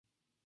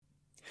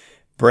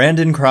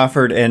Brandon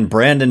Crawford and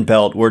Brandon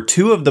Belt were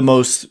two of the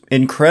most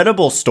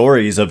incredible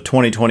stories of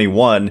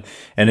 2021,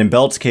 and in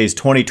Belt's case,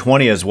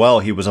 2020 as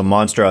well. He was a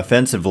monster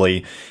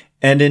offensively.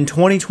 And in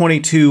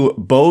 2022,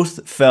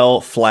 both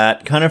fell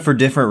flat, kind of for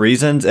different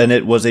reasons, and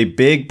it was a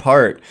big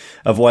part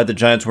of why the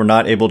Giants were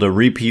not able to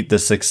repeat the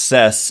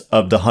success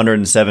of the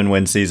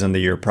 107-win season the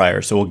year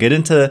prior. So we'll get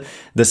into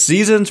the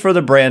seasons for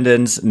the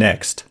Brandons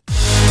next.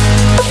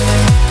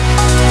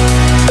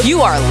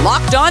 You are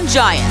Locked On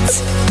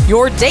Giants,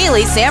 your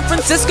daily San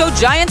Francisco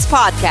Giants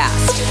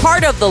podcast.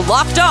 Part of the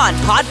Locked On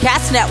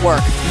Podcast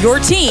Network, your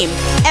team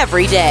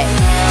every day.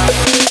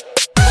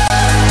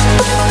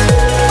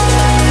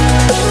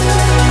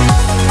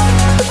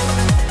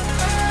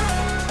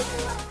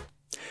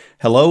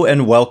 Hello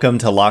and welcome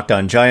to Locked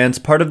On Giants,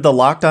 part of the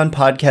Locked On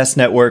Podcast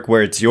Network,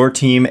 where it's your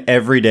team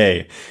every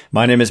day.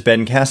 My name is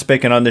Ben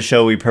Kaspick, and on the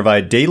show we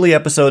provide daily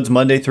episodes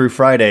Monday through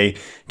Friday,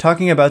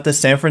 talking about the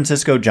San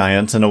Francisco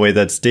Giants in a way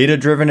that's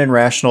data-driven and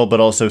rational, but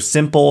also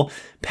simple,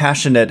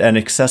 passionate, and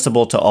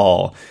accessible to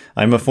all.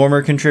 I'm a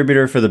former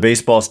contributor for the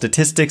baseball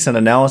statistics and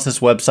analysis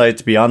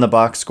websites Beyond the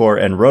Box Score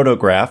and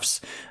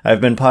Rotographs.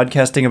 I've been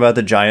podcasting about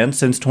the Giants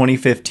since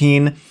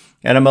 2015,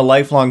 and I'm a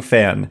lifelong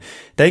fan.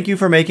 Thank you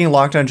for making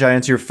Locked On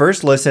Giants your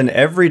first listen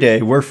every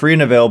day. We're free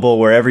and available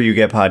wherever you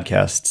get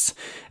podcasts.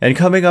 And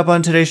coming up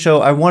on today's show,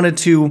 I wanted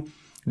to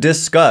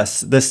discuss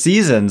the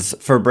seasons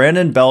for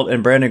Brandon Belt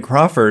and Brandon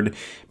Crawford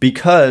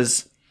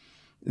because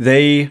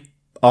they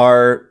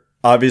are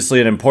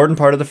obviously an important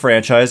part of the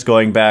franchise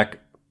going back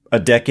a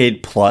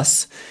decade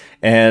plus.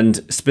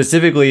 And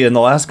specifically in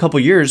the last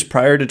couple years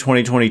prior to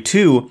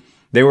 2022,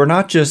 they were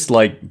not just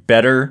like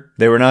better.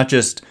 They were not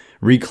just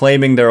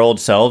reclaiming their old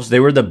selves.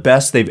 They were the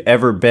best they've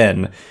ever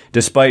been,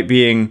 despite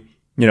being,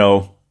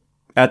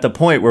 at the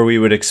point where we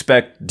would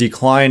expect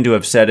decline to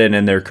have set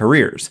in their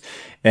careers.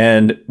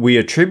 And we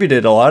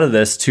attributed a lot of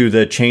this to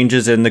the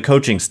changes in the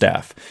coaching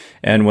staff.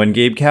 And when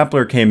Gabe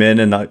Kapler came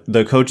in and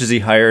the coaches he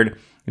hired,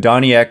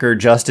 Donnie Ecker,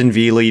 Justin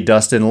Veely,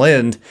 Dustin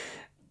Lind,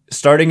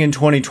 starting in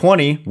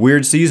 2020,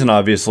 weird season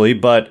obviously,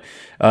 but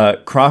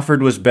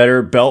Crawford was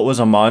better, Belt was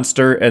a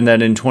monster, and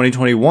then in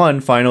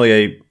 2021, finally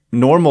a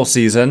normal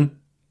season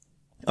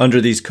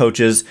under these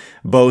coaches.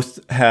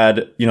 Both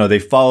had, they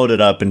followed it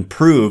up and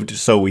proved,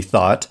 so we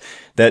thought,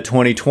 that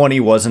 2020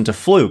 wasn't a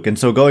fluke. And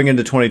so going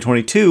into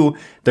 2022,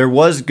 there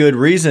was good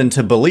reason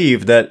to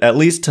believe that at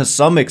least to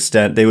some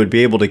extent, they would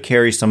be able to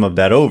carry some of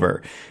that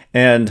over.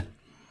 And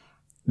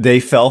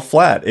they fell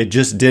flat. It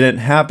just didn't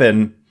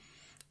happen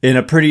in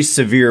a pretty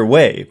severe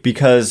way,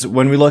 because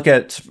when we look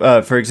at,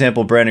 for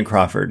example, Brandon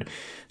Crawford,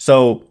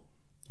 so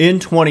in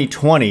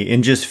 2020,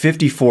 in just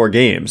 54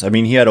 games,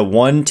 he had a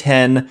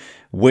 110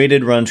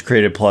 weighted runs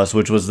created plus,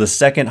 which was the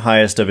second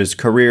highest of his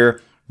career.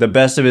 The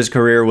best of his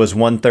career was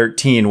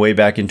 113 way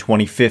back in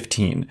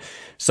 2015.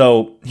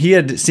 So he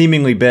had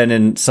seemingly been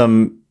in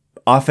some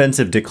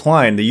offensive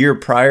decline. The year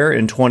prior,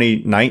 in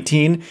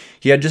 2019,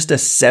 he had just a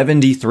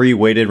 73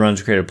 weighted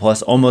runs created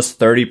plus, almost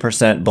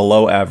 30%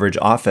 below average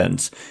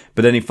offense.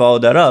 But then he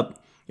followed that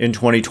up in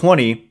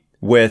 2020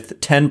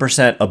 with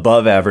 10%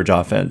 above average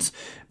offense.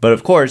 But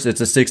of course,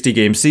 it's a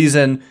 60-game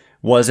season.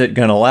 Was it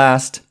going to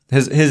last?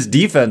 His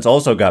defense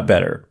also got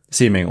better,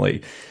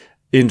 seemingly,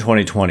 in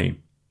 2020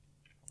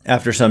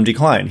 after some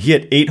decline. He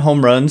had 8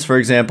 home runs, for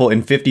example,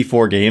 in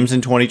 54 games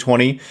in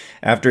 2020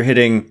 after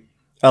hitting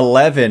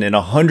 11 in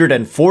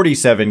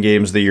 147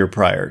 games the year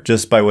prior,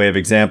 just by way of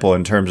example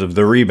in terms of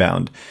the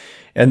rebound.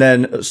 And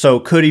then, so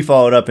could he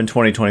follow it up in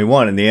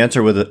 2021? And the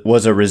answer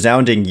was a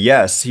resounding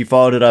yes. He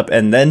followed it up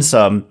and then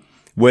some,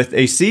 with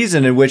a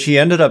season in which he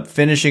ended up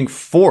finishing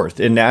 4th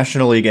in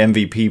National League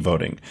MVP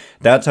voting.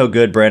 That's how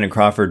good Brandon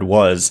Crawford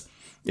was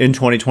in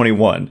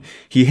 2021.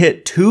 He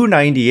hit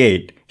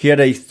 .298. He had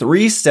a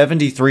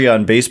 .373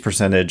 on base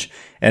percentage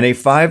and a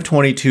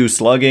 .522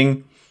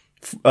 slugging,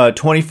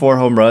 24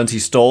 home runs. He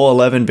stole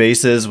 11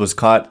 bases, was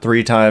caught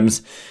 3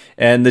 times,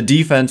 and the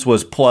defense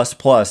was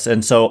plus.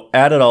 And so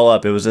add it all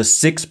up, it was a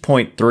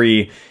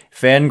 6.3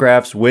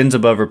 Fangraphs wins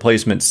above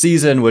replacement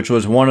season, which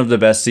was one of the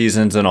best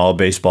seasons in all of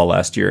baseball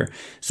last year.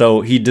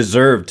 So he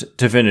deserved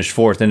to finish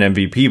 4th in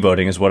MVP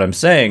voting is what I'm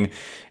saying.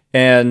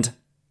 And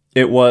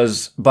it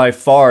was by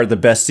far the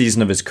best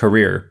season of his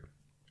career.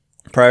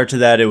 Prior to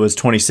that, it was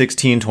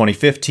 2016,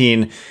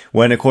 2015,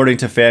 when according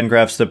to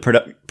Fangraphs,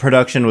 the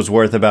production was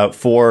worth about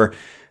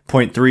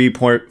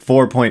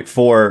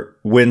 4.4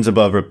 wins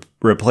above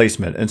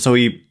replacement. And so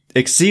he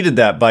exceeded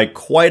that by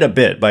quite a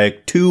bit, by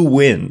 2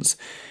 wins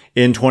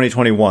in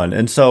 2021.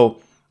 And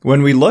so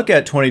when we look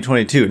at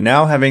 2022,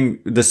 now having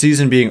the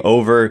season being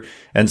over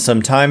and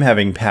some time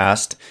having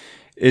passed,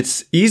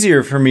 it's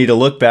easier for me to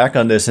look back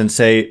on this and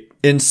say,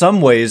 in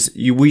some ways,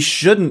 we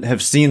shouldn't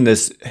have seen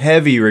this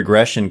heavy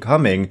regression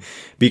coming,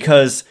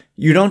 because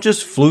you don't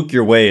just fluke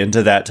your way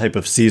into that type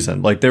of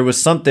season. Like, there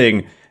was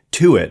something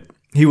to it.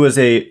 He was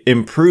a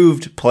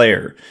improved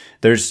player.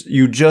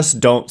 You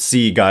just don't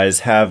see guys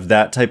have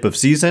that type of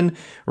season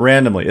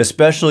randomly,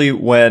 especially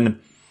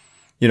when,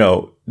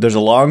 there's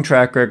a long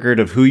track record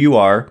of who you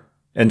are,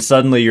 and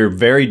suddenly you're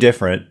very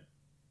different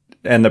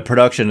and the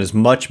production is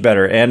much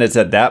better. And it's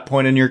at that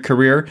point in your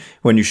career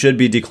when you should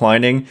be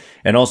declining.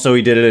 And also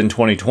he did it in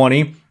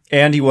 2020.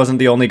 And he wasn't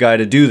the only guy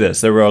to do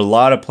this. There were a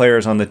lot of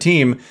players on the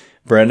team,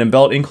 Brandon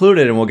Belt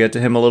included, and we'll get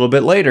to him a little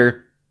bit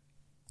later,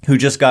 who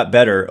just got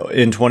better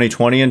in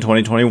 2020 and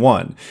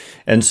 2021.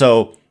 And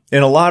so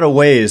in a lot of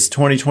ways,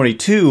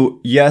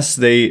 2022, yes,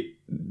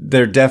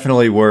 there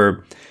definitely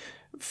were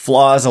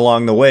flaws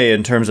along the way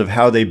in terms of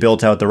how they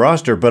built out the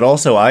roster. But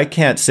also, I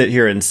can't sit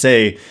here and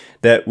say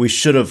that we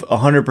should have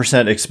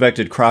 100%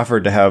 expected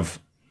Crawford to have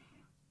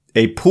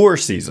a poor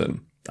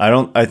season.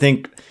 I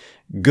think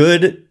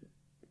good,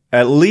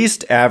 at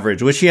least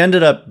average, which he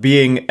ended up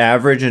being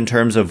average in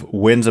terms of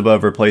wins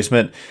above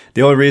replacement.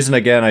 The only reason,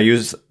 again, I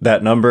use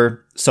that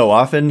number so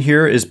often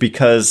here is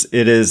because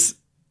it is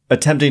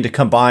attempting to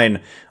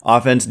combine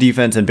offense,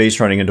 defense, and base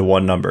running into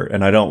one number.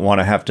 And I don't want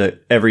to have to,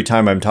 every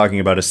time I'm talking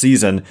about a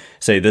season,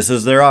 say this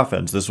is their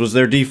offense, this was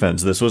their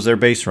defense, this was their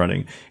base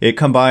running. It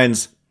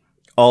combines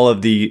all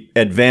of the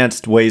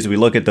advanced ways we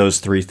look at those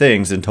three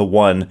things into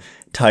one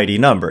tidy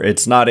number.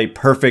 It's not a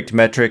perfect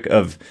metric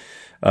of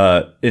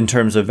in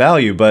terms of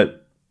value,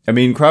 but I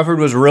mean, Crawford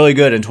was really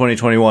good in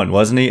 2021,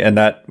 wasn't he? And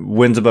that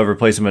wins above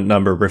replacement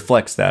number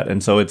reflects that.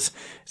 And so it's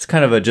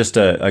kind of just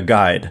a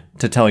guide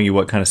to telling you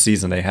what kind of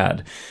season they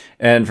had.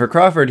 And for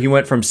Crawford, he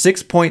went from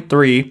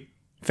 6.3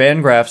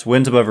 Fangraphs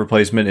wins above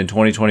replacement in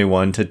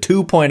 2021 to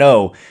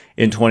 2.0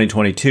 in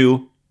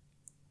 2022.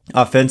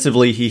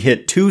 Offensively, he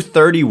hit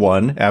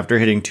 231 after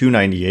hitting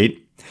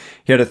 298.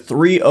 He had a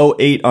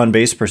 308 on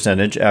base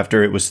percentage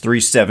after it was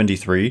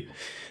 373.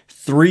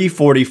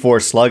 344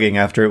 slugging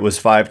after it was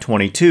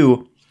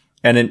 522,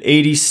 and an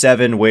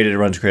 87 weighted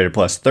runs created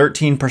plus,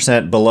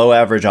 13% below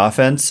average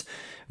offense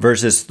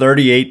versus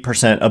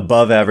 38%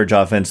 above average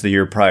offense the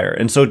year prior.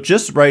 And so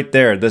just right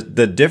there,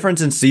 the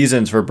difference in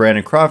seasons for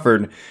Brandon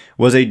Crawford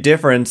was a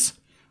difference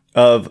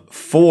of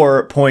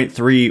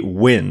 4.3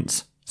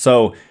 wins.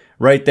 So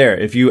right there,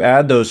 if you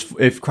add those,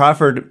 if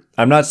Crawford,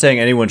 I'm not saying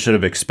anyone should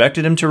have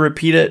expected him to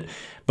repeat it,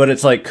 but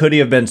it's like, could he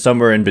have been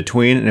somewhere in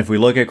between? And if we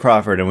look at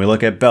Crawford and we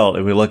look at Belt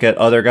and we look at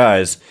other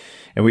guys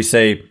and we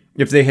say,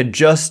 if they had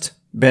just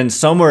been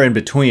somewhere in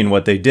between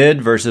what they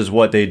did versus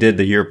what they did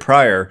the year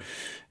prior,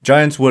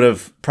 Giants would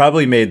have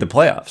probably made the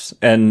playoffs.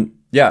 And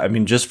yeah, I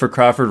mean, just for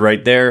Crawford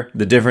right there,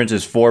 the difference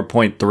is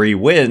 4.3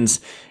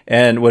 wins.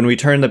 And when we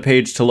turn the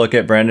page to look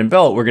at Brandon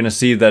Belt, we're going to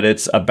see that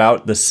it's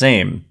about the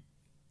same.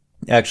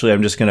 Actually,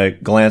 I'm just going to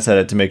glance at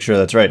it to make sure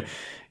that's right.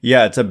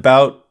 Yeah, it's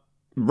about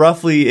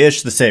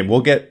roughly-ish the same.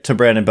 We'll get to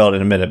Brandon Belt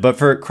in a minute. But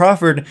for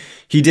Crawford,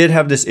 he did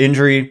have this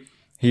injury.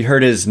 He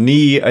hurt his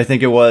knee, I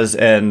think it was,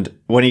 and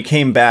when he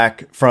came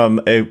back from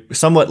a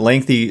somewhat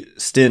lengthy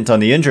stint on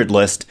the injured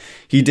list,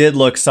 he did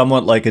look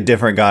somewhat like a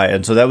different guy.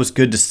 And so that was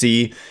good to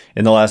see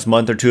in the last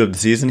month or two of the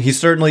season. He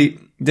certainly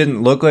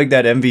didn't look like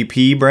that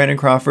MVP Brandon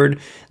Crawford.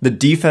 The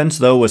defense,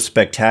 though, was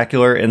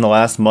spectacular in the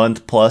last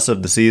month plus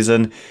of the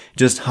season.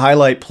 Just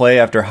highlight play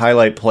after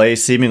highlight play,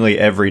 seemingly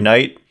every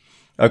night.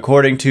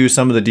 According to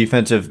some of the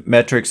defensive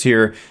metrics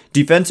here,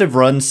 defensive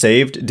runs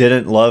saved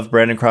didn't love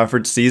Brandon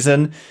Crawford's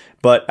season,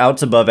 but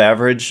outs above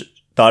average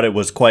thought it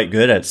was quite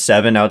good at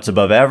 7 outs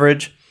above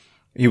average.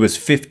 He was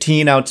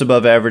 15 outs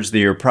above average the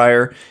year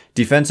prior.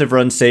 Defensive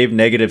runs saved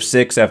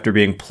 -6 after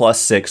being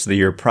 +6 the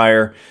year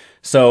prior.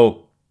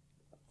 So,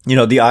 you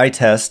know, the eye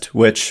test,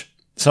 which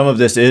some of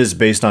this is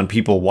based on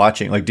people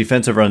watching, like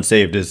defensive runs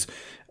saved is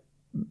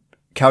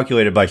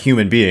calculated by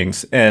human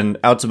beings, and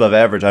outs above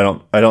average, I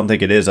don't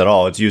think it is at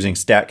all. It's using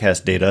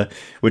StatCast data,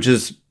 which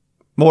is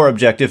more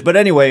objective. But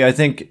anyway, I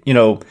think, you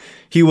know,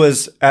 he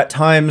was at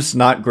times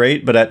not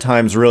great, but at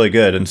times really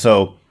good. And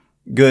so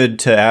good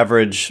to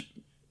average.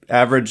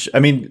 I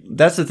mean,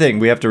 that's the thing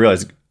we have to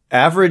realize.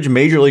 Average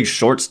major league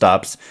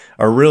shortstops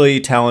are really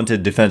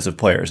talented defensive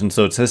players. And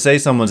so to say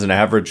someone's an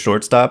average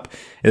shortstop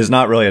is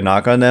not really a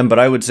knock on them. But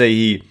I would say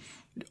he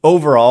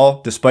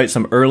overall, despite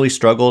some early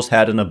struggles,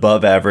 had an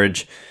above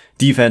average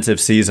defensive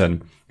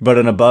season, but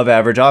an above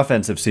average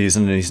offensive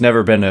season. And he's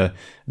never been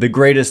the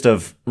greatest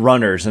of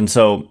runners. And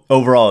so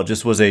overall, it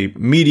just was a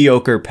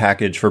mediocre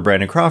package for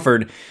Brandon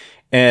Crawford.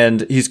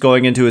 And he's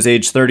going into his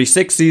age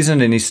 36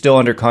 season, and he's still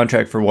under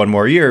contract for one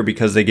more year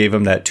because they gave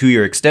him that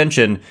 2-year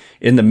extension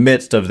in the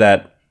midst of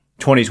that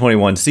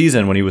 2021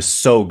 season when he was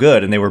so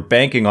good. And they were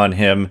banking on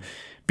him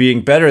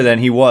being better than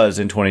he was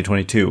in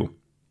 2022.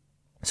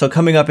 So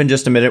coming up in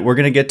just a minute, we're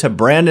going to get to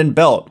Brandon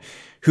Belt,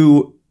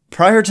 who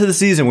prior to the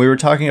season, we were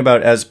talking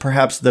about as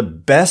perhaps the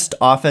best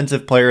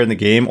offensive player in the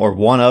game, or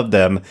one of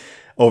them,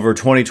 over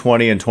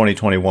 2020 and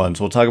 2021.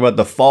 So we'll talk about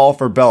the fall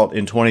for Belt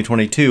in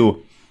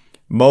 2022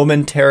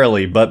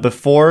 momentarily. But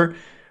before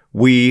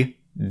we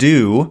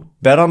do,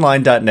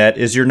 BetOnline.net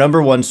is your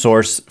number one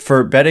source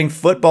for betting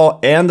football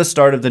and the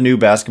start of the new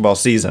basketball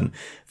season.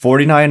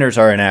 49ers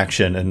are in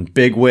action, and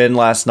big win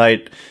last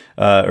night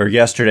or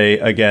yesterday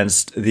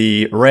against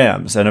the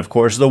Rams. And of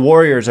course, the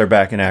Warriors are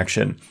back in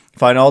action.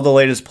 Find all the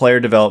latest player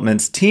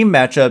developments, team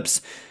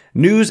matchups,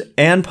 news,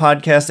 and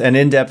podcasts, and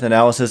in-depth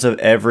analysis of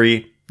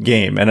every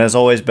game. And as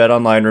always,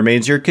 BetOnline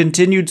remains your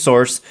continued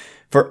source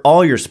for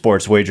all your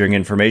sports wagering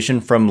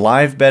information, from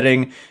live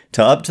betting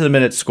to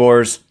up-to-the-minute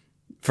scores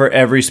for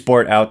every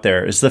sport out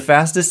there. It's the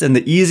fastest and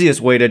the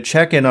easiest way to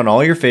check in on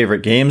all your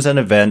favorite games and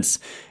events,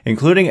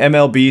 including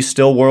MLB,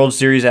 still World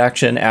Series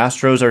action.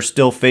 Astros are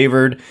still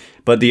favored,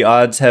 but the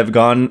odds have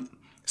gone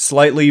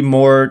slightly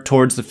more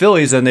towards the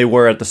Phillies than they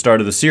were at the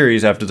start of the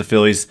series after the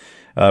Phillies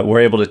were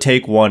able to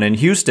take one in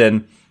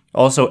Houston.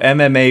 Also,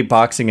 MMA,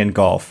 boxing, and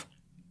golf.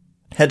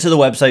 Head to the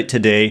website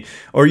today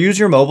or use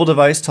your mobile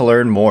device to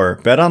learn more.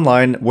 Bet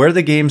online, where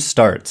the game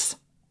starts.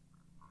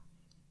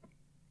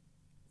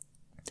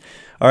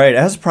 All right,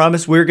 as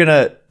promised, we're going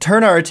to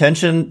turn our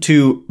attention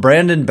to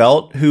Brandon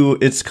Belt, who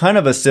it's kind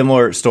of a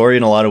similar story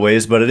in a lot of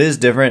ways, but it is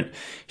different.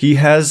 He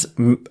has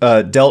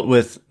dealt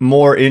with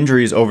more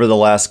injuries over the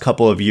last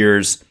couple of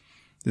years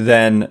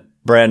than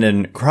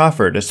Brandon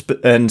Crawford.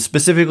 And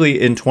specifically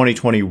in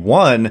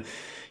 2021,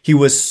 he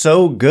was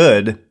so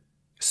good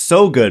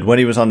when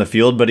he was on the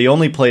field, but he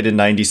only played in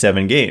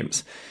 97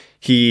 games.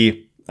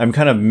 I'm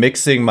kind of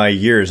mixing my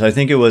years. I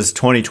think it was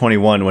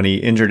 2021 when he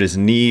injured his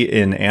knee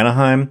in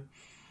Anaheim.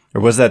 Or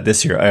was that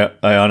this year?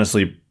 I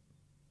honestly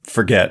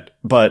forget.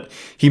 But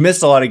he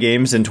missed a lot of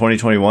games in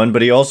 2021,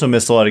 but he also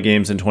missed a lot of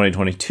games in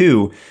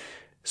 2022.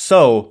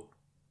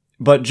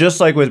 But just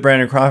like with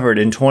Brandon Crawford,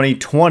 in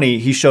 2020,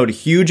 he showed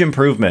huge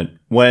improvement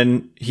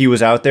when he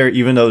was out there,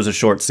 even though it was a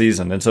short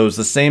season. And so it's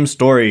the same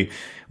story.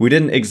 We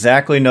didn't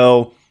exactly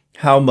know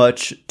how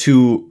much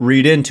to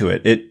read into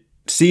it. It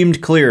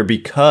seemed clear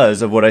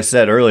because of what I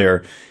said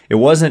earlier. It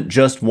wasn't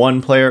just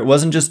one player. It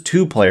wasn't just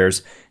two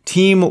players.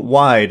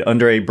 Team-wide,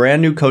 under a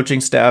brand new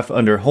coaching staff,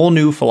 under whole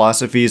new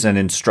philosophies and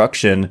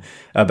instruction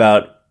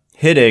about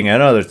hitting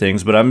and other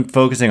things, but I'm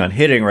focusing on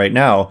hitting right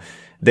now,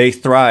 they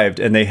thrived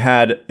and they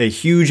had a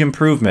huge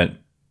improvement.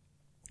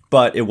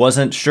 But it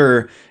wasn't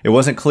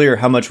clear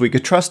how much we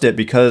could trust it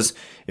because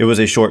it was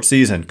a short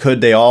season.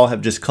 Could they all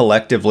have just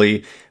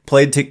collectively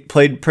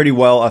played pretty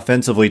well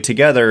offensively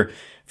together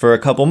for a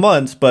couple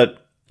months,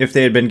 but if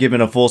they had been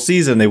given a full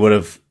season, they would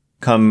have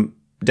come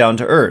down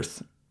to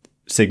earth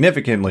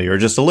significantly or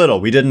just a little.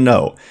 We didn't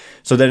know.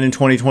 So then in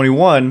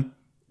 2021,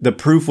 the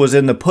proof was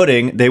in the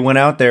pudding. They went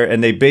out there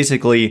and they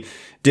basically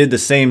did the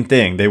same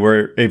thing. They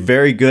were a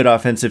very good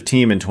offensive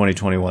team in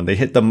 2021. They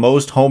hit the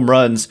most home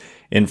runs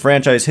in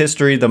franchise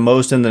history, the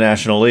most in the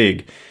National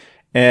League.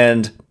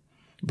 And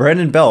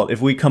Brandon Belt,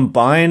 if we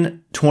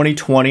combine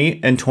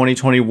 2020 and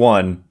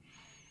 2021,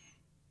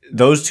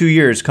 those 2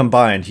 years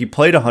combined, he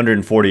played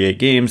 148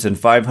 games and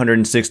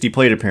 560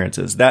 plate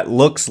appearances. That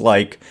looks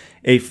like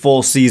a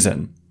full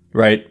season,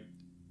 right?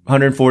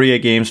 148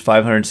 games,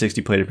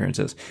 560 plate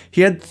appearances.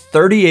 He had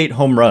 38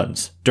 home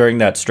runs during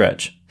that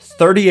stretch.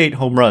 38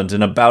 home runs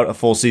in about a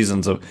full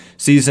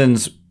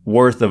season's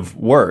worth of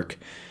work.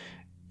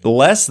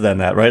 Less than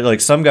that, right?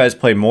 Like some guys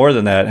play more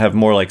than that, have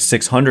more like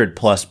 600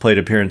 plus plate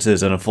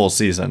appearances in a full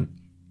season.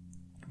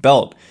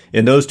 Belt,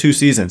 in those 2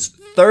 seasons,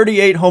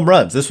 38 home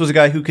runs. This was a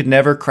guy who could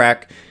never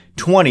crack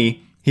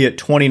 20. He hit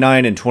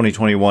 29 in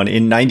 2021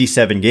 in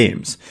 97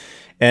 games.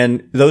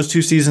 And those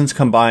 2 seasons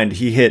combined,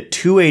 he hit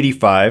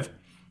 285.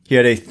 He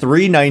had a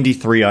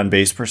 393 on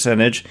base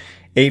percentage,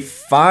 a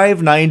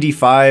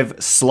 595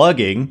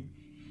 slugging,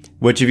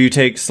 which if you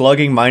take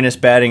slugging minus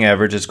batting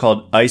average, it's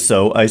called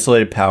ISO,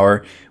 isolated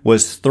power,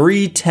 was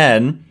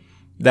 310.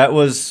 That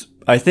was,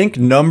 I think,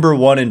 number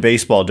 1 in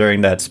baseball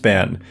during that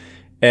span.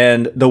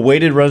 And the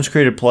weighted runs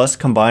created plus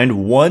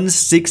combined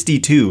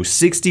 162,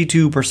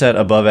 62%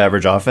 above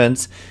average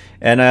offense.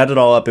 And I added it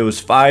all up, it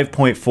was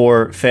 5.4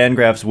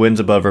 Fangraphs wins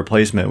above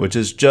replacement, which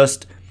is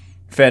just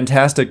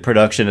fantastic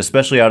production,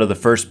 especially out of the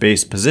first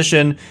base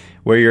position,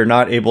 where you're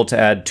not able to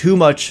add too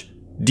much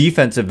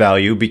defensive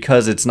value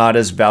because it's not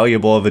as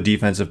valuable of a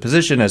defensive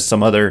position as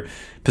some other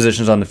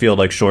positions on the field,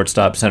 like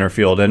shortstop, center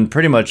field, and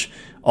pretty much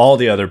all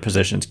the other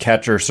positions,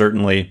 catcher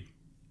certainly.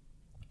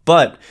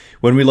 But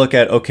when we look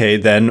at, okay,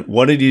 then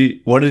what did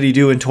he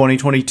do in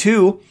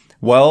 2022?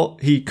 Well,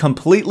 he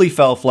completely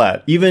fell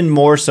flat, even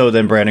more so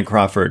than Brandon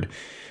Crawford.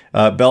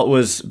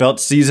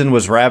 Belt's season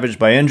was ravaged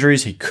by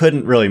injuries. He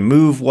couldn't really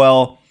move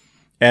well,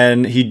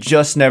 and he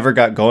just never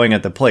got going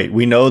at the plate.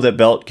 We know that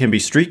Belt can be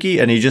streaky,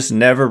 and he just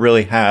never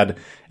really had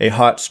a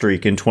hot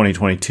streak in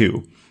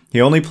 2022. He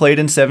only played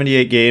in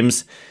 78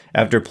 games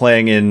after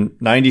playing in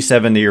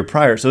 97 the year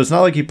prior. So it's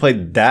not like he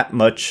played that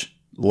much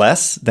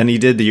less than he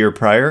did the year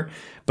prior,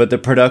 but the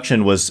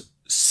production was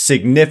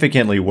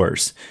significantly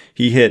worse.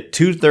 He hit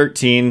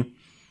 213,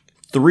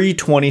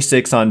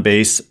 326 on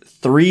base,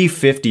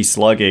 350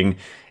 slugging,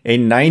 a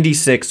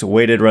 96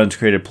 weighted runs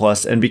created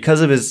plus, and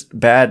because of his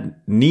bad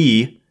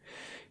knee,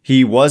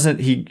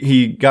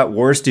 he got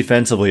worse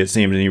defensively, it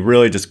seemed, and he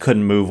really just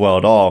couldn't move well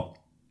at all.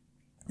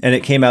 And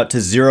it came out to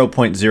 0.0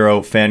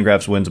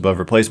 Fangraphs wins above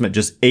replacement,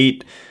 just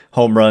 8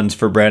 home runs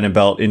for Brandon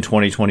Belt in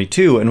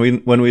 2022.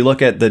 And when we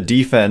look at the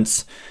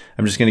defense,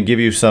 I'm just going to give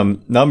you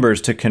some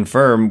numbers to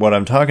confirm what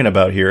I'm talking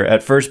about here.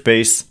 At first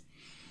base,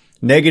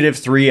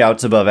 -3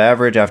 outs above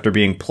average after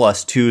being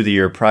 +2 the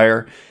year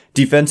prior.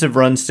 Defensive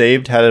runs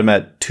saved had him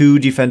at 2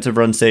 defensive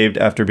runs saved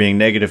after being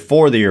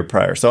 -4 the year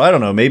prior. So I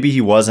don't know, maybe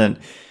he wasn't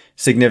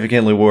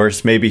significantly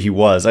worse. Maybe he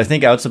was. I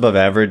think outs above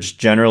average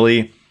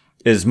generally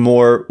is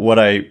more what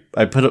I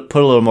put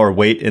a little more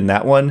weight in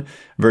that one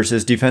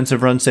versus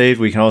defensive run saved.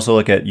 We can also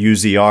look at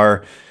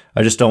UZR.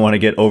 I just don't want to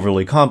get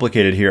overly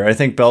complicated here. I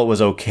think Belt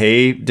was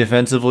okay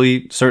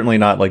defensively, certainly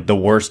not like the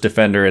worst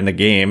defender in the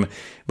game,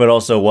 but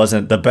also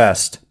wasn't the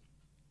best.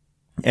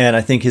 And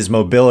I think his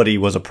mobility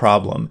was a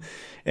problem.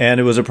 And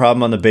it was a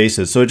problem on the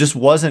bases. So it just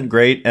wasn't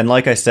great. And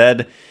like I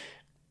said,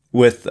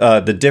 with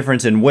the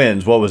difference in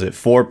wins, what was it?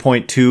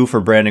 4.2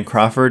 for Brandon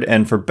Crawford.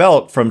 And for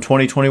Belt from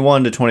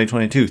 2021 to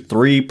 2022,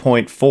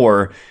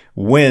 3.4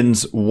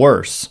 wins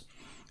worse.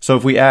 So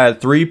if we add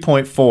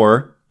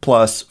 3.4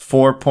 plus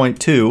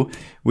 4.2,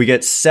 we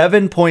get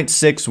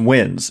 7.6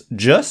 wins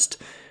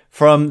just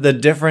from the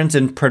difference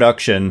in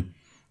production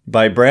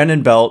by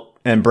Brandon Belt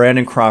and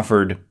Brandon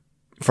Crawford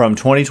from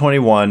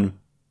 2021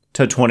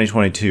 to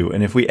 2022.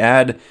 And if we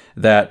add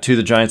that to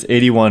the Giants'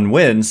 81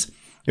 wins,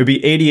 it would be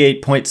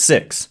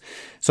 88.6.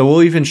 So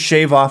we'll even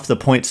shave off the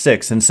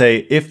 0.6 and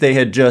say if they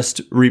had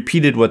just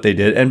repeated what they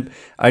did. And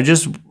I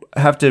just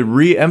have to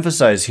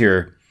re-emphasize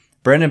here,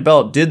 Brandon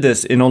Belt did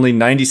this in only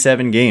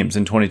 97 games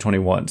in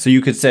 2021. So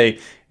you could say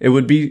it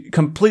would be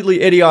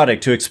completely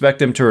idiotic to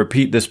expect him to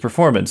repeat this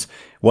performance.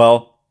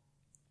 Well,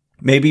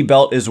 maybe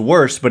Belt is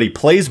worse, but he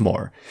plays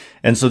more.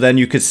 And so then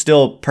you could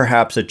still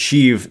perhaps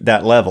achieve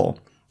that level.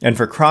 And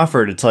for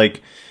Crawford, it's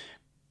like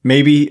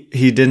maybe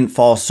he didn't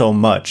fall so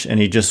much and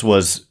he just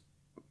was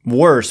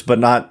worse, but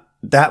not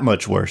that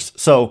much worse.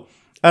 So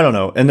I don't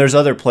know. And there's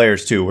other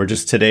players too. We're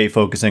just today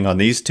focusing on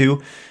these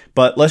two.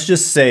 But let's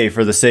just say,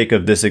 for the sake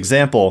of this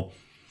example,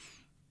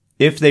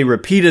 if they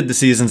repeated the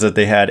seasons that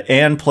they had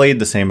and played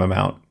the same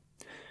amount,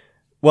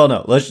 well,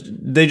 no,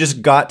 they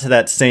just got to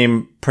that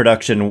same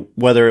production,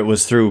 whether it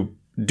was through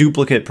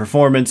duplicate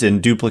performance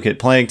in duplicate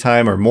playing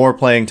time or more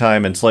playing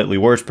time and slightly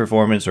worse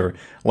performance or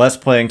less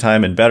playing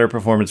time and better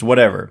performance,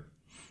 whatever.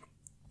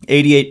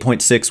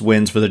 88.6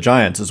 wins for the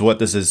Giants is what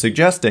this is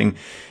suggesting.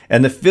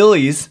 And the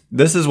Phillies,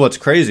 this is what's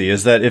crazy,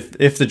 is that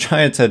if the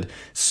Giants had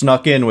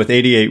snuck in with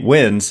 88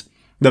 wins,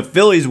 the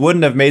Phillies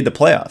wouldn't have made the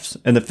playoffs.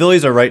 And the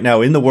Phillies are right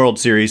now in the World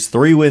Series,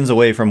 3 wins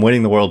away from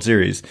winning the World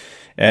Series.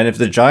 And if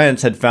the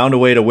Giants had found a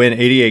way to win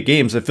 88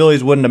 games, the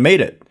Phillies wouldn't have made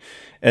it.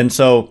 And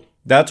so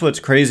that's what's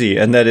crazy.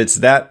 And that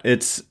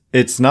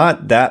it's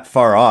not that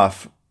far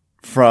off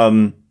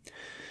from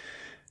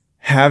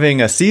having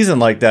a season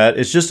like that.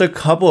 It's just a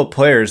couple of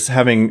players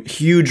having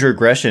huge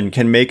regression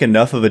can make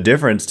enough of a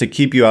difference to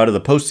keep you out of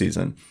the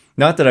postseason.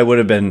 Not that I would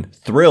have been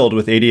thrilled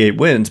with 88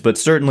 wins, but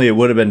certainly it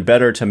would have been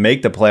better to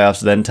make the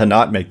playoffs than to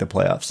not make the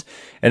playoffs.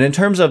 And in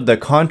terms of the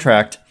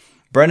contract,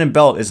 Brandon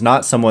Belt is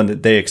not someone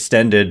that they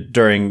extended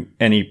during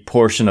any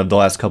portion of the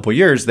last couple of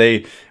years.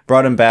 They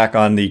brought him back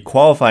on the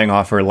qualifying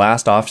offer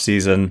last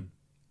offseason.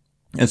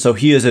 And so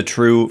he is a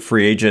true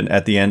free agent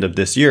at the end of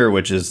this year,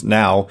 which is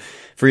now.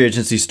 Free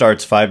agency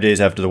starts 5 days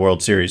after the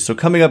World Series. So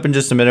coming up in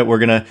just a minute, we're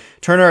going to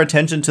turn our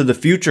attention to the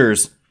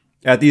futures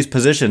at these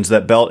positions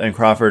that Belt and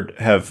Crawford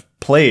have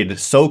played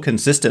so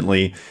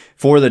consistently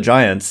for the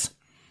Giants.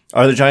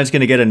 Are the Giants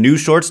going to get a new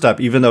shortstop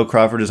even though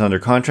Crawford is under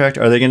contract?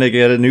 Are they going to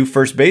get a new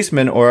first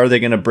baseman, or are they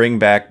going to bring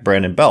back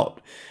Brandon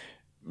Belt?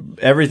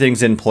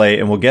 Everything's in play,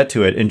 and we'll get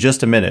to it in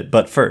just a minute.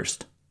 But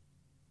first,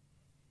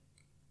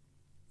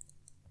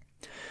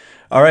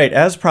 all right,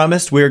 as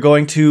promised, we are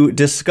going to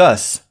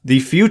discuss the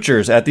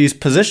futures at these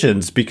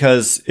positions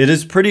because it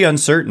is pretty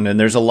uncertain and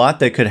there's a lot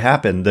that could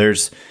happen.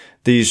 There's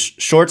these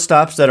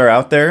shortstops that are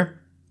out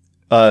there.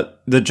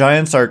 The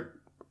Giants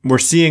we're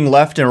seeing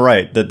left and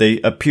right that they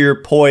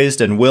appear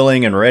poised and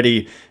willing and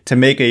ready to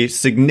make a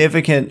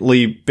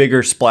significantly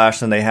bigger splash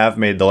than they have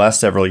made the last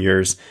several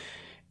years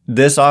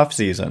this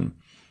offseason.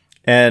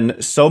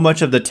 And so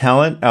much of the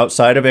talent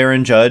outside of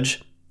Aaron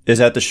Judge is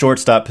at the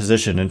shortstop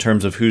position in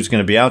terms of who's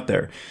going to be out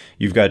there.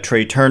 You've got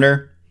Trey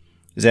Turner,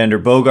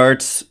 Xander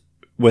Bogaerts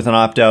with an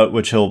opt-out,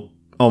 which he'll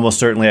almost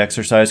certainly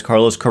exercise,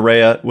 Carlos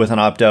Correa with an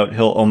opt-out,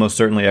 he'll almost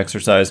certainly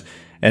exercise,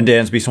 and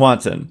Dansby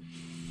Swanson.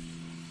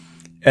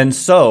 And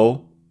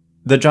so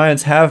the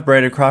Giants have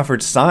Brandon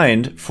Crawford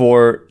signed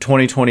for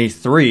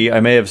 2023. I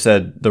may have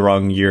said the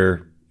wrong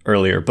year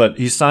earlier, but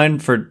he's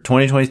signed for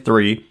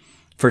 2023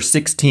 for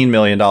 $16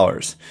 million.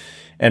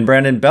 And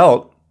Brandon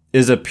Belt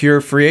is a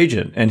pure free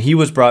agent, and he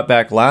was brought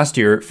back last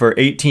year for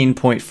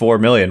 $18.4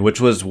 million, which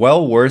was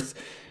well worth,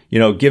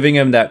 giving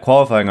him that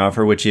qualifying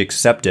offer, which he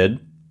accepted.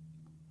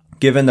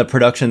 Given the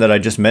production that I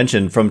just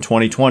mentioned from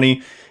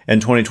 2020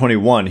 and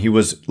 2021, he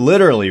was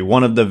literally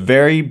one of the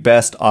very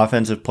best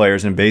offensive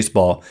players in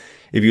baseball.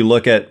 If you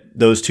look at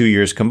those 2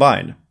 years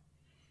combined,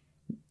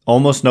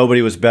 almost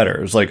nobody was better.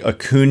 It was like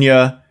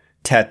Acuna,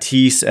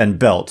 Tatis, and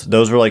Belt.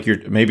 Those were like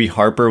maybe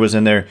Harper was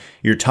in there,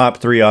 your top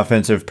 3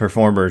 offensive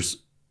performers,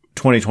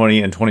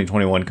 2020 and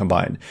 2021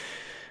 combined.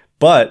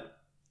 But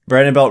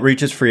Brandon Belt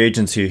reaches free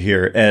agency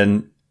here,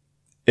 and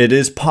it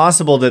is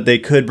possible that they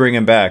could bring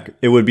him back.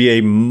 It would be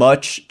a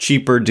much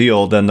cheaper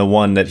deal than the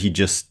one that he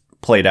just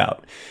played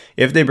out.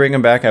 If they bring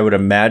him back, I would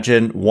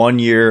imagine 1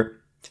 year,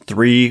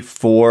 $3,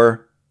 $4,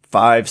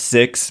 5,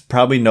 6,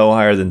 probably no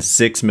higher than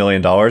 $6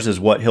 million is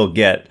what he'll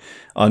get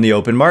on the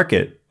open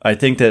market. I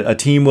think that a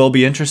team will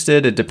be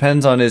interested. It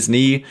depends on his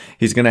knee.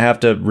 He's going to have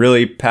to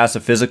really pass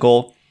a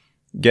physical,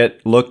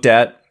 get looked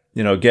at,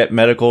 get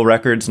medical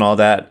records and all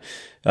that.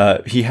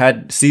 He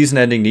had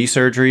season-ending knee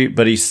surgery,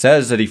 but he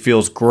says that he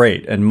feels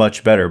great and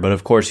much better. But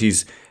of course,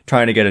 he's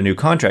trying to get a new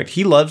contract.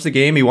 He loves the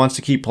game. He wants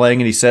to keep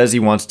playing, and he says he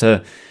wants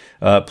to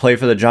play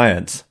for the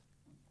Giants.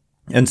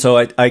 And so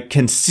I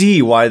can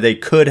see why they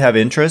could have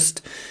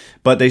interest,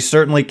 but they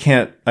certainly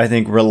can't, I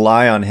think,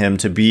 rely on him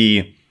to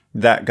be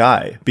that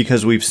guy,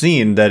 because we've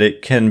seen that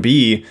it can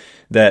be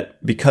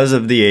that because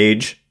of the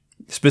age,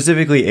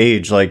 specifically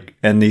age,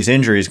 and these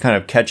injuries kind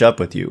of catch up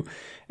with you.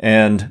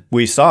 And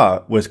we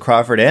saw with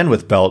Crawford and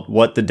with Belt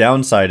what the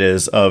downside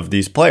is of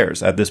these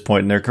players at this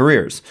point in their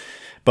careers.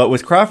 But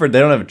with Crawford, they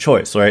don't have a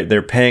choice, right?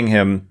 They're paying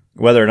him,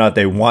 whether or not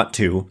they want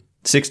to,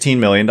 $16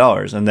 million.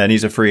 And then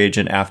he's a free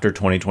agent after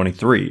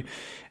 2023.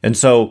 And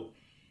so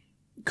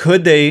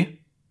could they,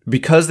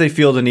 because they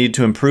feel the need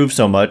to improve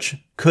so much,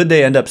 could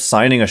they end up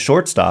signing a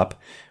shortstop,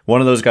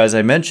 one of those guys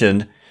I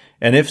mentioned?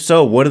 And if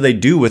so, what do they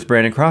do with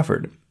Brandon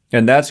Crawford?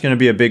 And that's going to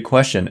be a big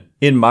question.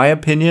 In my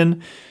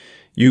opinion,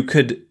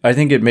 I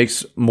think it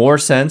makes more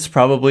sense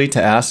probably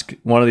to ask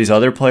one of these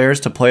other players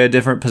to play a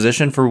different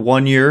position for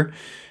 1 year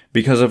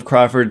because of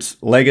Crawford's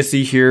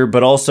legacy here,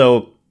 but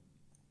also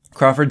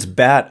Crawford's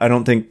bat, I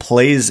don't think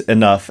plays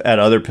enough at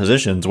other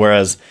positions.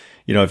 Whereas,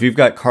 if you've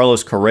got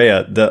Carlos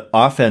Correa, the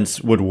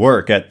offense would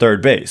work at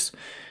third base,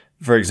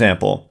 for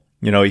example.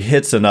 He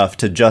hits enough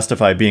to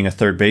justify being a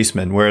third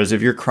baseman. Whereas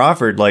if you're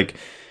Crawford,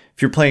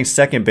 if you're playing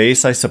second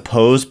base, I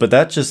suppose, but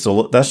that's just a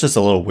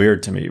little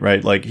weird to me,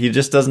 right? He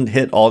just doesn't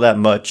hit all that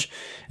much,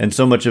 and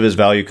so much of his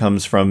value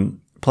comes from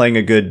playing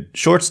a good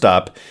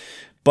shortstop.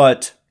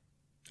 But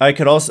I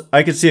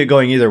could see it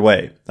going either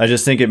way. I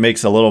just think it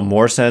makes a little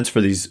more sense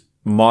for these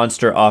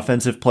monster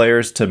offensive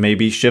players to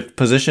maybe shift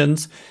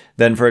positions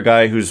than for a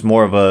guy who's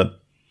more of a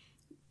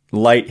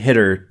light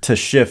hitter to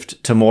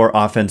shift to more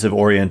offensive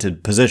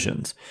oriented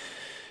positions.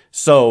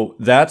 So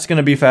that's going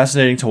to be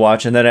fascinating to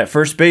watch. And then at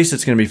first base,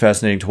 it's going to be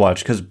fascinating to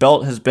watch because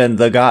Belt has been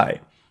the guy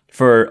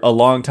for a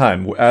long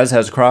time, as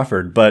has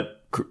Crawford.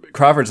 But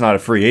Crawford's not a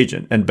free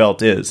agent and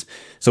Belt is.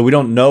 So we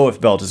don't know if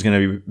Belt is going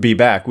to be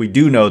back. We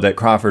do know that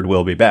Crawford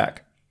will be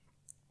back.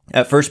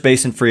 At first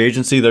base in free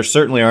agency, there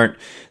certainly aren't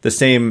the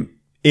same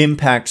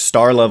impact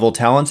star level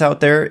talents out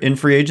there in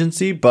free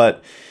agency,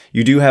 but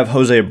you do have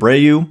Jose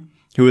Abreu,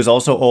 who is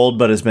also old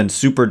but has been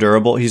super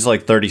durable. He's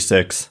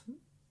 36.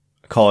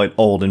 Call it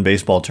old in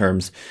baseball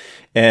terms.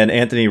 And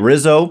Anthony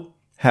Rizzo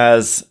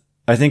has,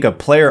 I think, a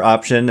player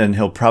option, and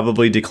he'll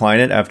probably decline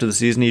it after the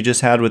season he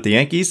just had with the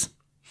Yankees.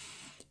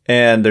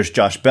 And there's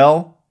Josh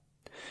Bell.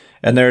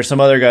 And there are some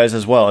other guys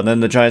as well. And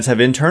then the Giants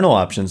have internal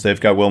options. They've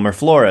got Wilmer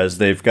Flores.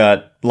 They've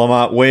got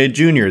Lamont Wade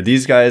Jr.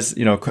 These guys,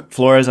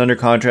 Flores under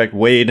contract,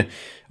 Wade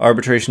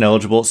arbitration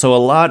eligible. So a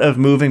lot of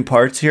moving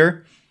parts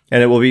here.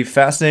 And it will be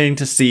fascinating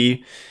to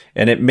see.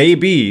 And it may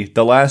be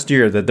the last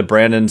year that the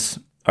Brandons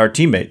are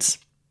teammates.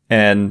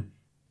 And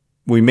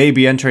we may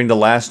be entering the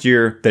last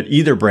year that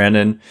either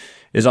Brandon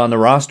is on the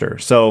roster.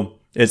 So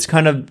it's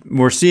kind of,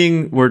 we're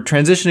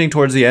transitioning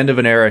towards the end of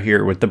an era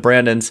here with the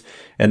Brandons.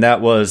 And that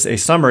was a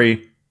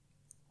summary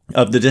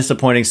of the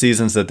disappointing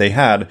seasons that they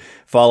had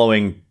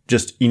following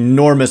just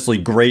enormously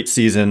great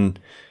season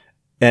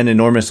and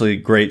enormously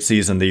great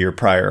season the year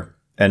prior.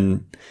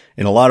 And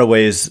in a lot of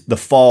ways, the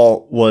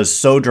fall was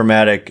so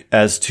dramatic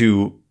as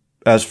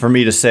for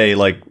me to say,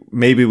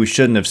 maybe we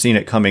shouldn't have seen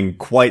it coming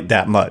quite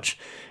that much,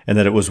 and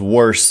that it was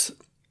worse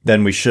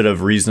than we should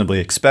have reasonably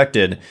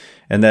expected.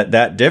 And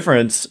that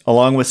difference,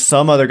 along with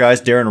some other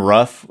guys, Darren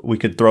Ruff, we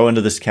could throw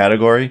into this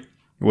category,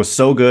 was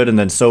so good and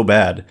then so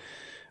bad,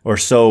 or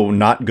so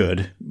not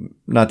good.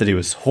 Not that he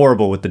was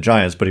horrible with the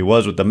Giants, but he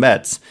was with the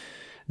Mets,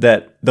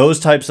 that those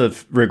types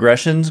of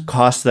regressions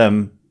cost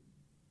them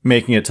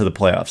making it to the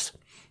playoffs.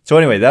 So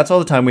anyway, that's all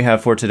the time we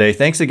have for today.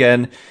 Thanks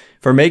again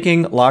for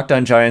making Locked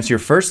On Giants your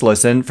first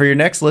listen. For your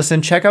next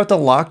listen, check out the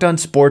Locked On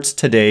Sports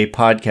Today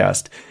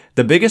podcast.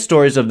 The biggest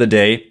stories of the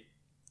day,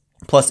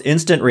 plus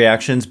instant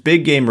reactions,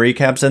 big game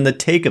recaps, and the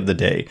take of the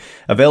day.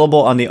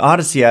 Available on the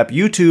Odyssey app,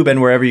 YouTube,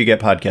 and wherever you get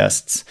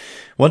podcasts.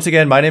 Once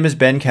again, my name is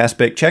Ben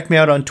Kaspick. Check me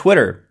out on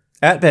Twitter,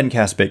 at Ben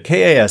Kaspick,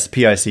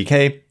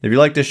 Kaspick. If you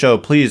like this show,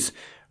 please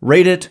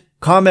rate it,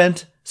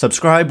 comment,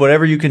 subscribe,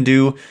 whatever you can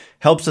do.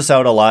 Helps us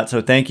out a lot,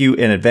 so thank you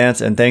in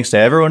advance, and thanks to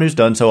everyone who's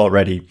done so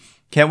already.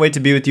 Can't wait to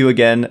be with you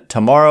again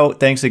tomorrow.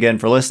 Thanks again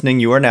for listening.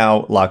 You are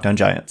now Locked On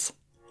Giants.